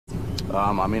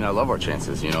I mean, I love our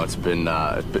chances. You know, it's been.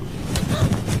 Dad,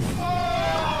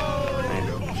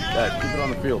 keep it on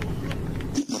the field.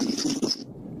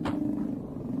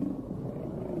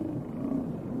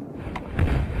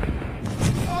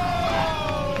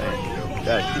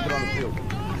 Dad, keep it on the field.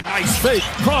 Nice fake,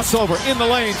 crossover in the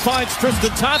lane, finds Tristan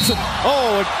Thompson.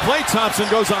 Oh, and Klay Thompson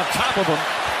goes on top of him.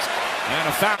 And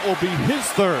a foul will be his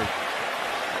third.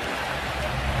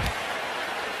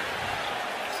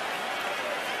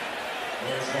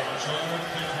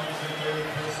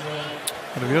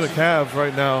 And if you're the Cavs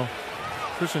right now,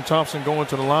 Tristan Thompson going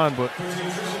to the line, but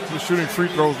he's shooting free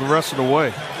throws the rest of the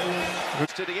way.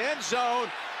 To the end zone.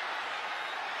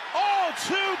 Oh,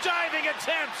 2 diving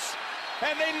attempts.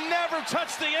 And they never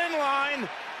touch the end line.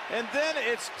 And then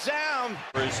it's down.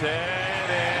 His head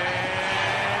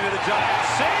and the Giants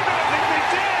save it. I think they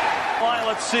did. Line,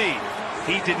 let's see.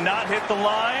 He did not hit the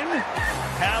line.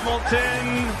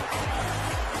 Hamilton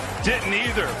didn't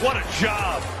either. What a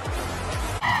job.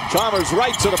 Chalmers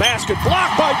right to the basket.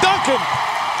 Blocked by Duncan.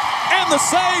 And the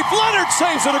save. Leonard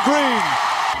saves it to Green.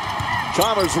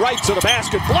 Chalmers right to the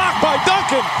basket. Blocked by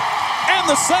Duncan. And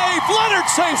the save. Leonard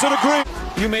saves it to Green.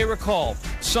 You may recall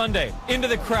Sunday into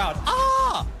the crowd.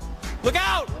 Ah! Look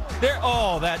out! There.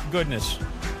 Oh, that goodness.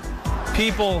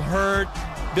 People hurt.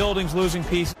 Buildings losing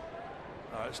pieces.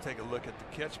 Let's take a look at the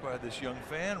catch by this young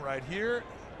fan right here.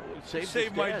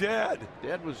 Saved my dad.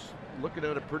 Dad was looking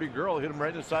at a pretty girl, hit him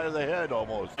right in the side of the head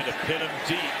almost. To pin him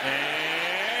deep.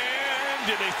 And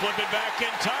did they flip it back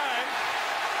in time?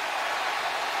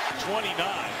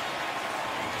 29.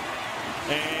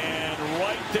 And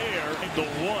right there, the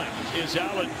one is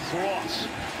Alan Cross.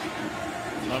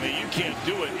 I mean, you can't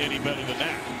do it any better than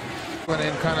that. Went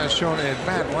in kind of showing it,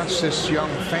 Matt, watch this young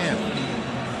fan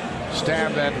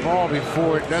stab that ball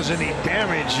before it does any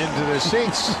damage into the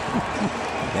seats.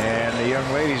 And the young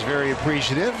lady's very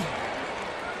appreciative.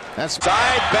 That's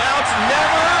side bounce,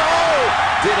 never. Oh,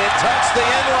 did it touch the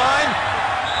end line?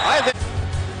 I think.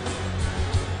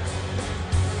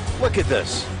 Look at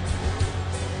this.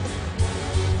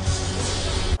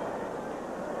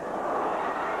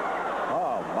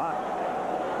 Oh my!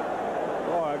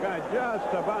 Boy, a guy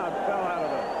just about fell out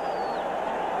of the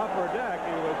upper deck.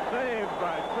 He was saved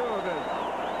by 2 of his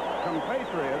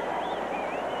compatriots.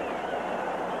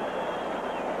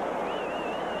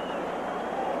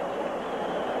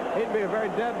 He'd be a very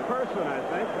dead person, I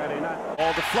think, had he not.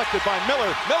 All deflected by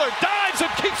Miller. Miller dives and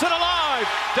keeps it alive.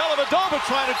 Dellavedova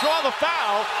trying to draw the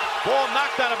foul. Ball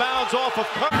knocked out of bounds off of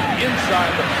Curry.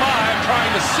 Inside the 5,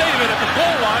 trying to save it at the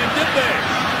goal line, did they?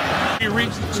 He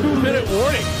reached the 2-minute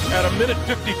warning at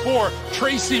 1:54.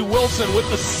 Tracy Wilson with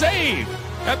the save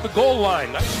at the goal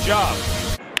line. Nice job.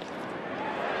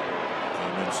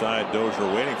 Came inside, Dozier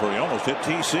waiting for him. He almost hit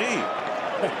TC.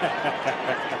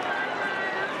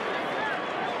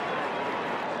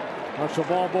 Watch the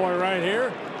ball boy right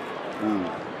here.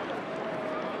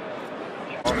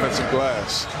 Offensive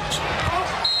glass.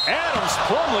 Adams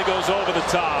Plumlee goes over the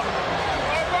top.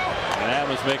 And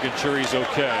Adams making sure he's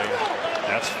okay.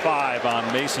 That's 5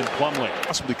 on Mason Plumlee.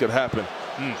 Possibly could happen.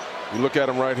 You look at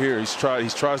him right here. He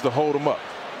tries to hold him up.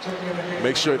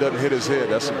 Make sure he doesn't hit his head.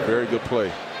 That's a very good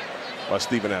play by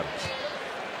Steven Adams.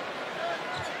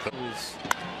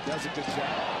 Does a good job.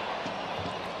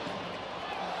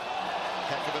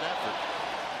 Heck of an effort.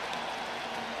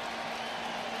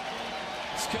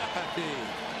 Scotty.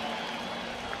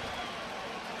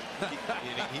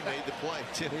 He made the play,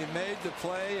 too. He made the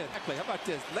play. And how about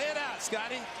this? Lay it out,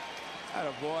 Scotty.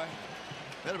 Atta boy.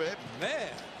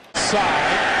 Man. Side.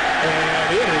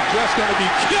 And it is just going to be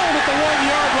killed at the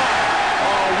 1-yard line.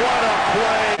 Oh, what a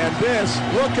play. And this,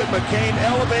 look at McCain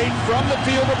elevate from the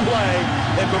field of play.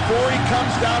 And before he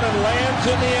comes down and lands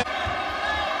in the end.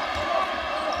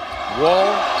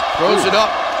 Wall throws it up,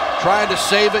 trying to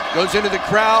save it, goes into the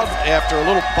crowd after a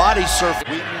little body surf.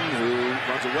 Wheaton, who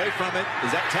runs away from it.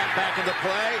 Is that tapped back into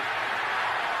play?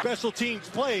 Special teams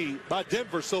play by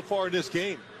Denver so far in this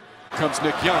game. Comes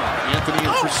Nick Young. Anthony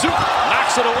in pursuit.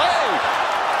 Knocks it away.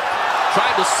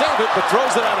 Tried to save it, but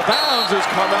throws it out of bounds as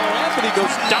Carmelo Anthony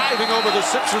goes diving over the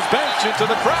Sixers bench into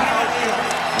the crowd.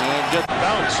 And just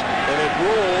bounce. And it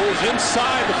rolls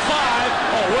inside the 5.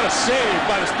 Oh, what a save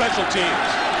by the special teams.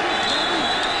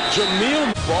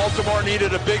 Jameel. Baltimore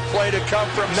needed a big play to come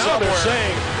from Now somewhere. they're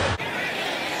saying.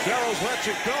 Sherrills lets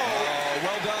it go.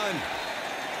 Well done.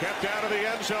 Kept out of the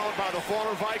end zone by the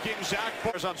former Viking Zach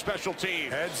Bars on special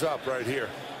teams. Heads up right here.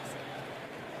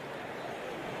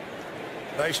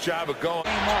 Nice job of going.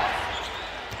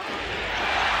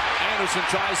 Anderson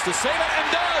tries to save it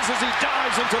and does as he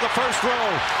dives into the first row.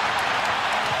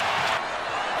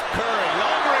 Curry,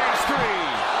 long range 3.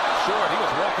 Short, he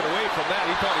was walking walking away from that.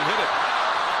 He thought he hit it.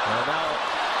 And now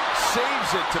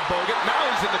saves it to Bogut. Now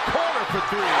he's in the corner for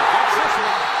three. That's this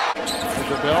one.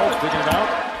 Isabel digging it out.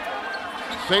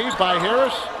 Saved by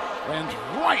Harris. Lands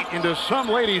right into some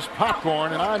lady's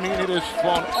popcorn. And I mean, it is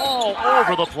flown all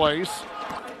over the place.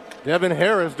 Devin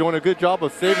Harris doing a good job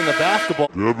of saving the basketball.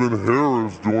 Devin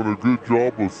Harris doing a good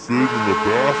job of saving the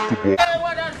basketball.